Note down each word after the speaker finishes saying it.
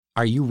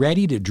Are you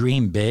ready to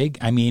dream big?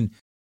 I mean,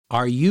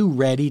 are you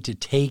ready to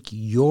take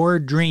your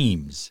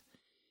dreams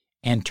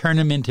and turn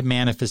them into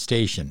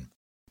manifestation?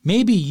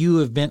 Maybe you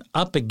have been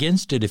up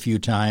against it a few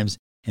times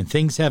and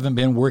things haven't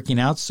been working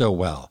out so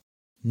well.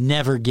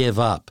 Never give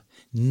up.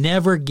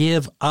 Never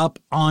give up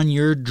on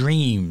your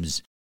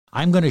dreams.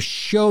 I'm going to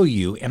show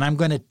you and I'm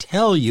going to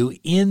tell you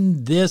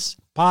in this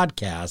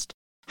podcast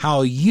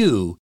how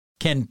you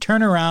can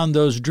turn around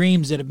those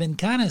dreams that have been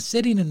kind of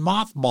sitting in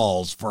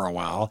mothballs for a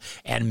while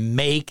and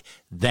make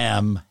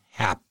them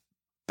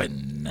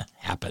happen.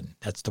 Happen.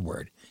 That's the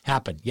word.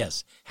 Happen.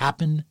 Yes.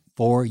 Happen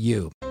for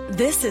you.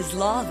 This is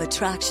Law of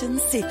Attraction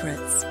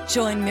Secrets.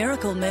 Join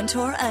Miracle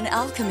Mentor and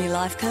Alchemy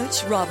Life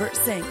Coach Robert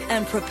Zink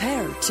and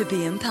prepare to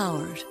be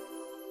empowered.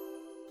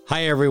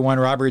 Hi, everyone.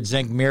 Robert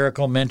Zink,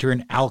 Miracle Mentor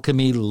and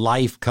Alchemy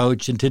Life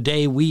Coach. And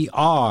today we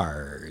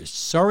are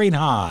soaring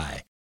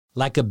high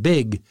like a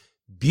big,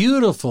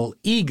 beautiful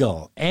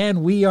eagle,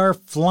 and we are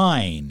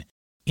flying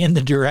in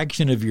the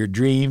direction of your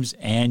dreams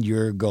and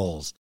your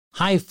goals.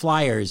 High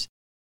flyers,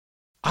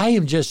 I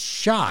am just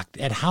shocked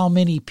at how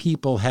many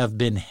people have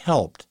been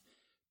helped,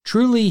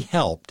 truly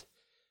helped,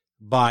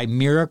 by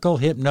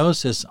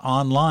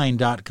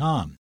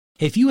miraclehypnosisonline.com.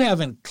 If you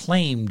haven't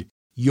claimed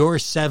your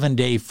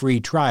 7-day free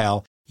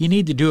trial, you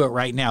need to do it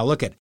right now.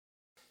 Look at,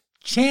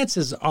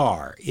 chances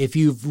are, if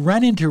you've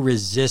run into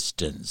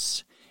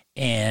resistance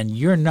and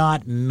you're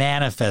not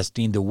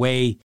manifesting the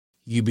way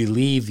you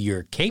believe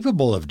you're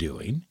capable of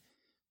doing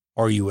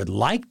or you would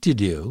like to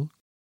do,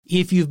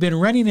 if you've been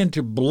running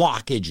into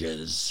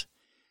blockages,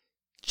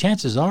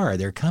 chances are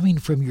they're coming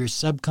from your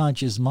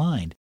subconscious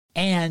mind.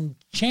 And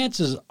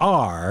chances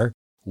are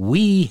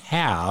we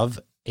have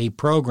a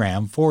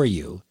program for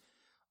you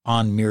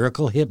on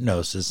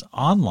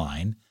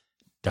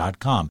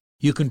miraclehypnosisonline.com.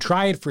 You can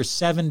try it for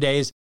 7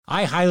 days.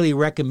 I highly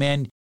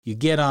recommend you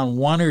get on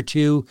 1 or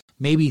 2,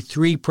 maybe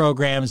 3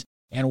 programs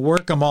and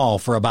work them all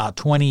for about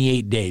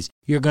 28 days.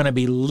 You're going to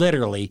be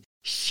literally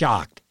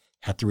shocked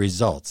at the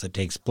results that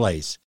takes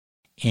place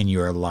in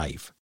your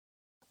life.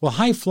 Well,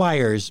 high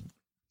flyers,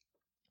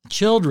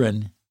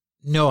 children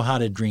know how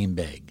to dream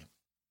big.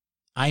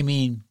 I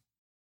mean,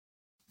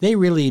 they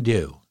really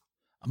do.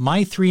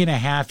 My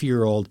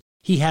 3.5-year-old,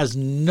 he has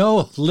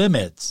no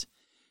limits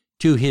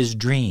to his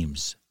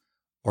dreams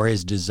or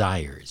his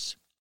desires.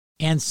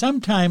 And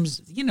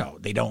sometimes,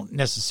 they don't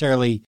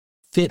necessarily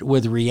fit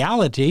with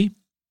reality.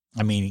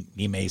 I mean,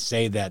 he may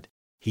say that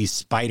he's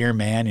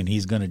Spider-Man and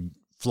he's going to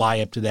fly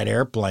up to that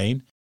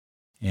airplane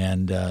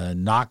and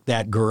knock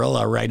that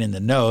gorilla right in the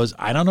nose.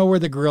 I don't know where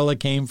the gorilla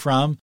came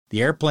from.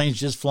 The airplane's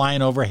just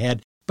flying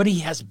overhead, but he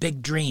has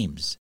big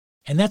dreams.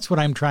 And that's what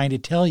I'm trying to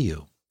tell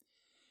you.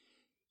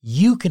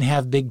 You can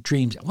have big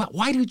dreams.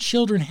 Why do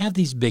children have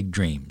these big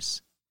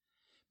dreams?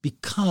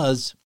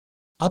 Because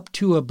up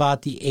to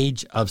about the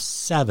age of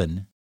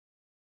 7,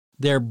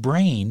 their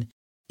brain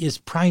is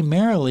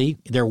primarily,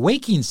 their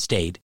waking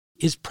state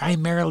is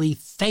primarily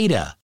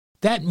theta.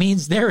 That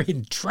means they're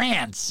in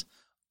trance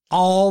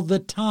all the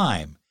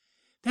time.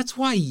 That's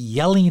why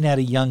yelling at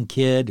a young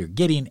kid or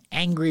getting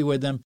angry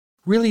with them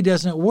really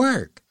doesn't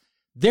work.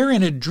 They're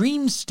in a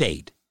dream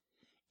state.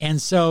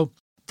 And so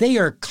they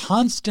are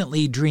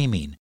constantly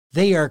dreaming.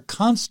 They are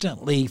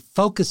constantly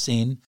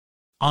focusing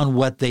on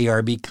what they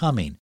are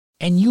becoming.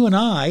 And you and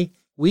I,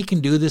 we can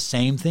do the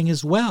same thing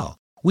as well.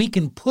 We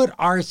can put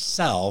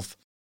ourselves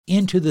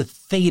into the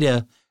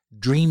theta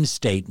dream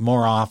state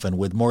more often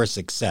with more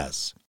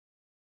success.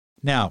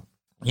 Now,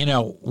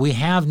 we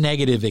have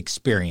negative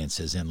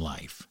experiences in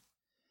life,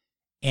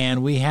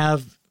 and we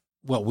have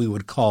what we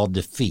would call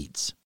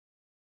defeats,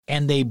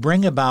 and they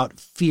bring about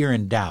fear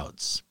and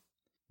doubts.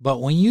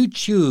 But when you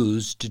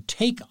choose to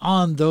take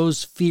on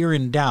those fear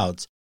and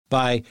doubts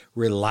by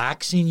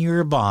relaxing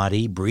your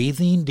body,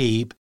 breathing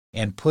deep,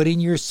 and putting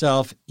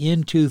yourself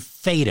into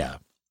theta,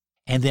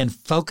 and then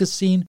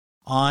focusing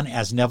on,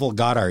 as Neville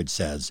Goddard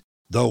says,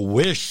 the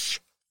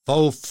wish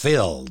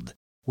fulfilled.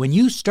 When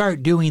you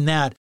start doing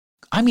that,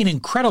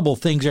 incredible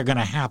things are going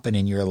to happen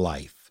in your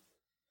life.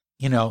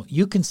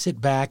 You can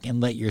sit back and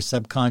let your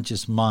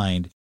subconscious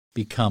mind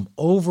become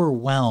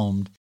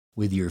overwhelmed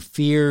with your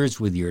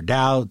fears, with your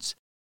doubts,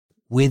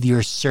 with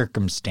your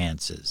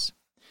circumstances.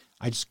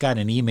 I just got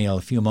an email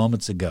a few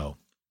moments ago,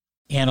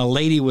 and a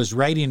lady was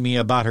writing me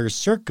about her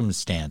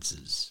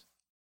circumstances.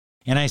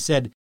 And I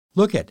said,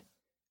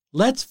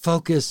 let's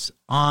focus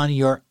on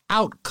your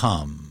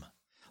outcome.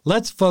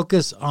 Let's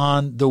focus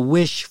on the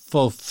wish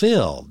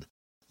fulfilled.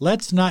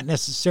 Let's not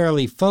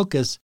necessarily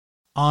focus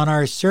on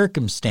our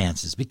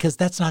circumstances, because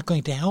that's not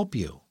going to help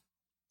you.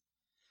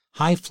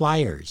 High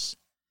flyers,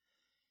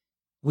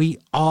 we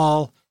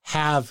all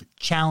have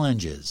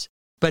challenges,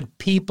 but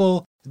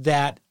people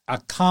that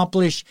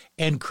accomplish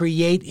and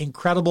create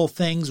incredible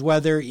things,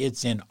 whether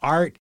it's in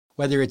art,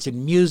 whether it's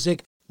in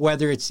music,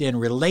 whether it's in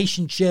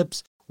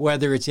relationships,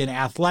 whether it's in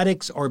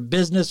athletics or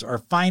business or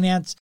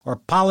finance or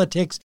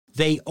politics,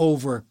 they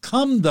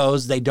overcome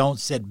those. They don't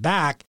sit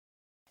back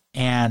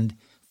and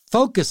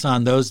focus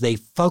on those. They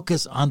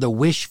focus on the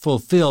wish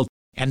fulfilled,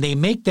 and they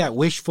make that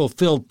wish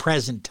fulfilled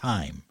present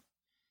time.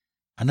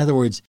 In other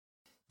words,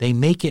 they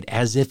make it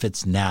as if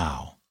it's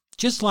now.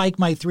 Just like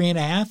my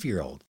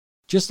 3.5-year-old,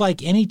 just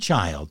like any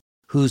child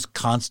who's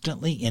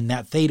constantly in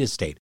that theta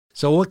state.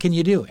 So what can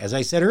you do? As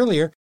I said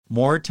earlier,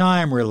 more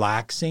time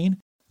relaxing,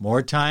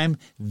 more time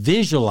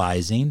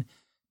visualizing,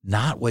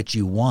 not what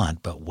you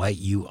want, but what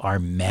you are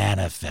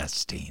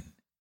manifesting,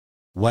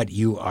 what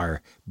you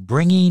are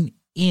bringing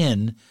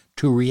in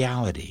to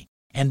reality.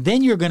 And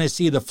then you're going to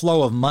see the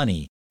flow of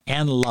money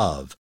and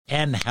love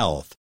and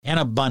health and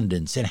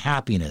abundance and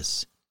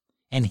happiness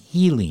and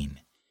healing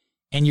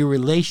and your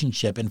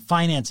relationship and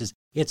finances.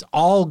 It's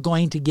all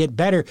going to get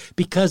better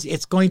because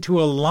it's going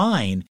to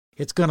align.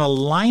 It's going to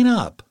line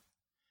up.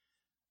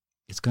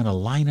 It's going to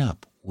line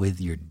up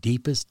with your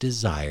deepest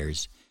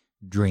desires,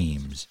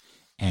 dreams,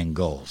 and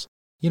goals.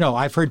 You know,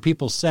 I've heard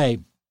people say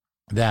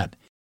that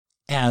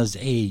as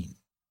a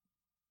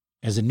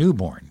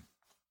newborn,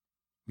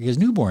 because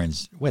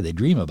newborns, they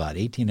dream about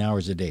 18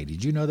 hours a day.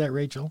 Did you know that,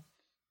 Rachel?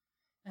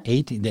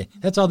 18 days.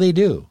 That's all they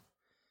do.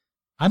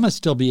 I must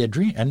still be a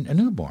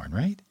newborn,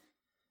 right?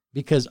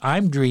 Because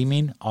I'm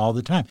dreaming all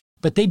the time.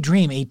 But they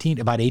dream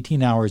about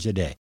 18 hours a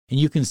day. And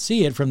you can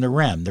see it from the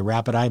REM, the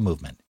rapid eye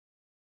movement.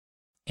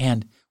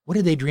 And what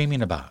are they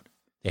dreaming about?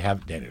 They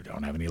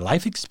don't have any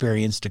life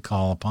experience to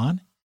call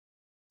upon.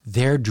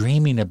 They're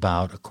dreaming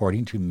about,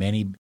 according to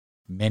many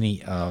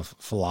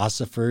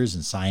philosophers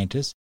and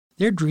scientists,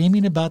 they're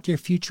dreaming about their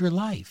future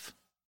life.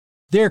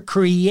 They're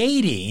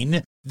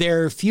creating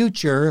their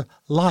future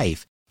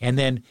life. And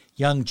then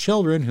young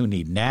children who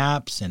need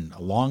naps and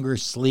a longer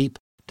sleep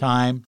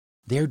time,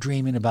 they're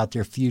dreaming about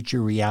their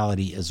future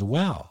reality as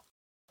well.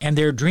 And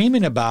they're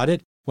dreaming about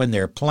it when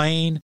they're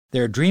playing.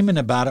 They're dreaming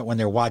about it when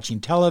they're watching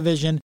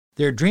television.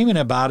 They're dreaming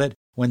about it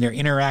when they're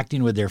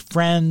interacting with their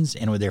friends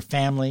and with their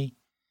family.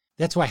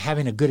 That's why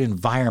having a good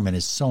environment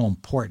is so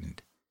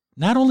important.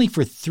 Not only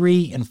for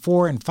 3 and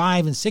 4 and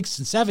 5 and 6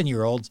 and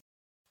 7-year-olds,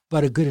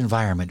 but a good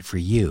environment for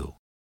you.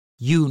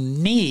 You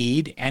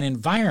need an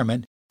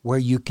environment where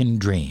you can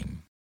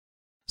dream.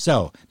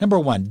 So, number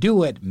 1, do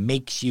what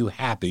makes you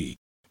happy.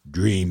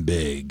 Dream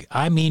big.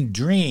 I mean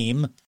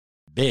dream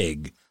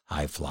big,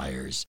 high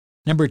flyers.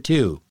 Number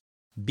 2,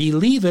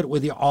 believe it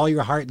with all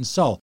your heart and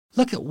soul.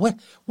 Look at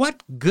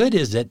what good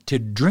is it to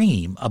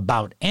dream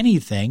about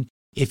anything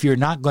if you're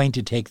not going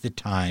to take the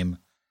time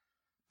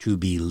to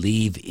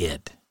believe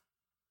it?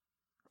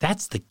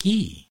 That's the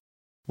key.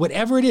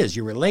 Whatever it is,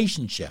 your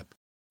relationship,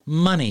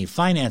 money,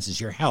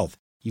 finances, your health,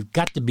 you've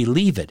got to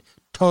believe it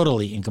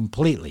totally and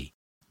completely.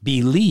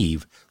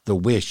 Believe the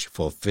wish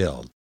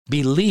fulfilled.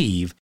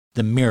 Believe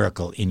the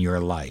miracle in your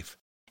life.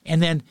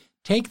 And then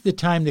take the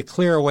time to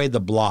clear away the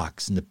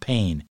blocks and the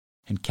pain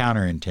and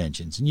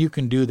counterintentions. And you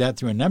can do that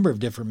through a number of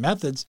different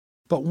methods.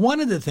 But one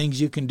of the things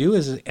you can do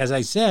is, as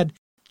I said,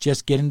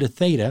 just get into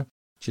theta,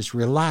 just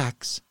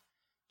relax.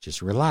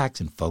 Just relax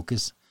and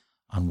focus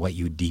on what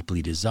you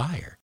deeply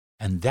desire.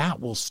 And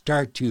that will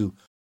start to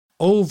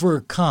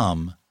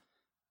overcome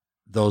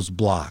those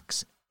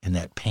blocks and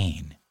that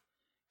pain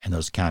and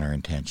those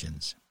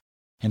counterintentions.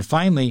 And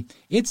finally,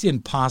 it's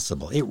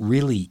impossible. It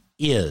really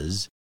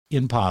is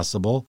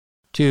impossible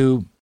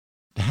to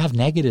have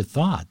negative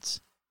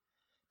thoughts,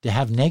 to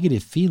have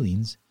negative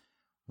feelings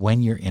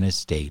when you're in a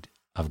state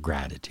of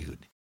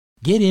gratitude.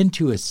 Get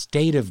into a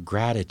state of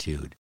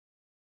gratitude.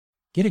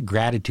 Get a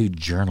gratitude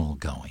journal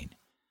going.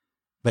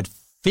 But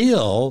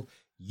fill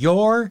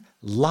your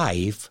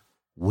life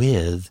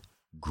with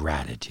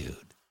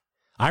gratitude.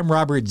 I'm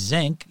Robert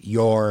Zink,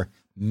 your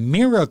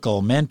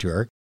miracle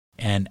mentor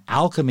and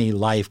alchemy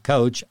life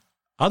coach,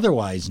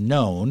 otherwise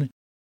known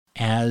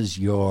as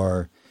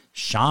your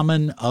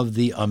shaman of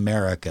the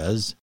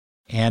Americas.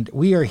 And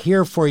we are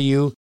here for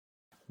you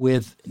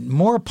with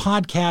more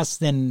podcasts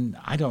than,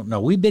 I don't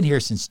know, we've been here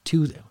since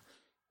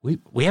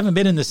we haven't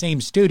been in the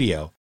same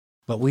studio,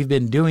 but we've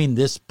been doing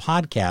this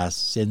podcast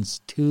since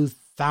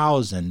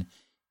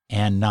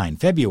 2009,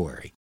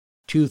 February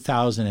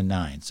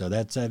 2009. So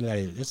that's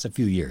a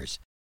few years.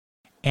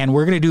 And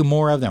we're going to do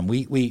more of them.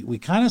 We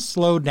kind of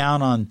slowed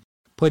down on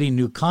putting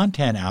new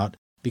content out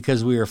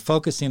because we are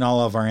focusing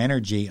all of our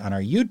energy on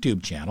our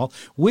YouTube channel,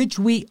 which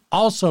we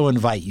also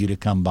invite you to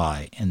come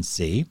by and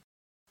see,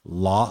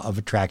 Law of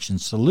Attraction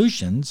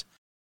Solutions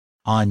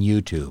on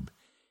YouTube.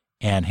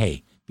 And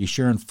hey, be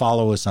sure and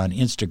follow us on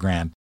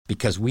Instagram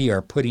because we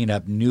are putting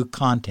up new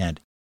content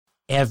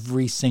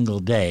every single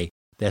day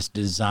that's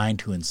designed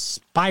to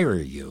inspire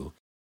you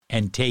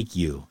and take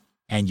you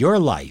and your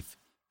life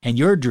and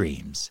your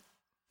dreams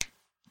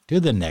to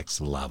the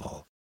next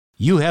level.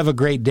 You have a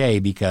great day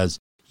because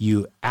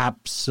you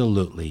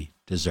absolutely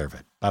deserve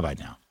it. Bye-bye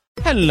now.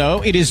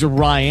 Hello, it is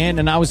Ryan,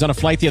 and I was on a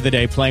flight the other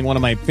day playing one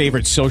of my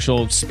favorite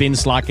social spin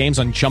slot games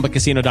on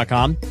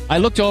ChumbaCasino.com. I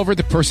looked over at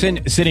the person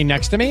sitting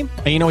next to me,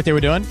 and you know what they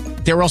were doing?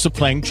 They were also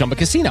playing Chumba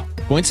Casino.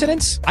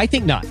 Coincidence? I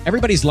think not.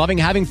 Everybody's loving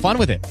having fun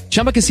with it.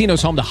 Chumba Casino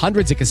is home to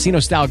hundreds of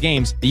casino-style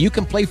games that you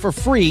can play for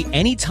free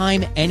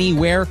anytime,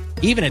 anywhere,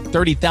 even at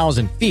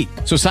 30,000 feet.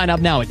 So sign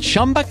up now at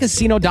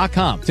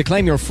ChumbaCasino.com to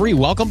claim your free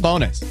welcome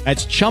bonus.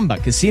 That's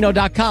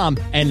ChumbaCasino.com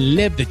and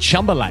live the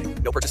Chumba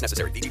life. No purchase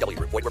necessary. VGW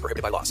Group. Void where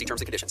prohibited by law. See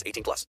terms and conditions. 18+.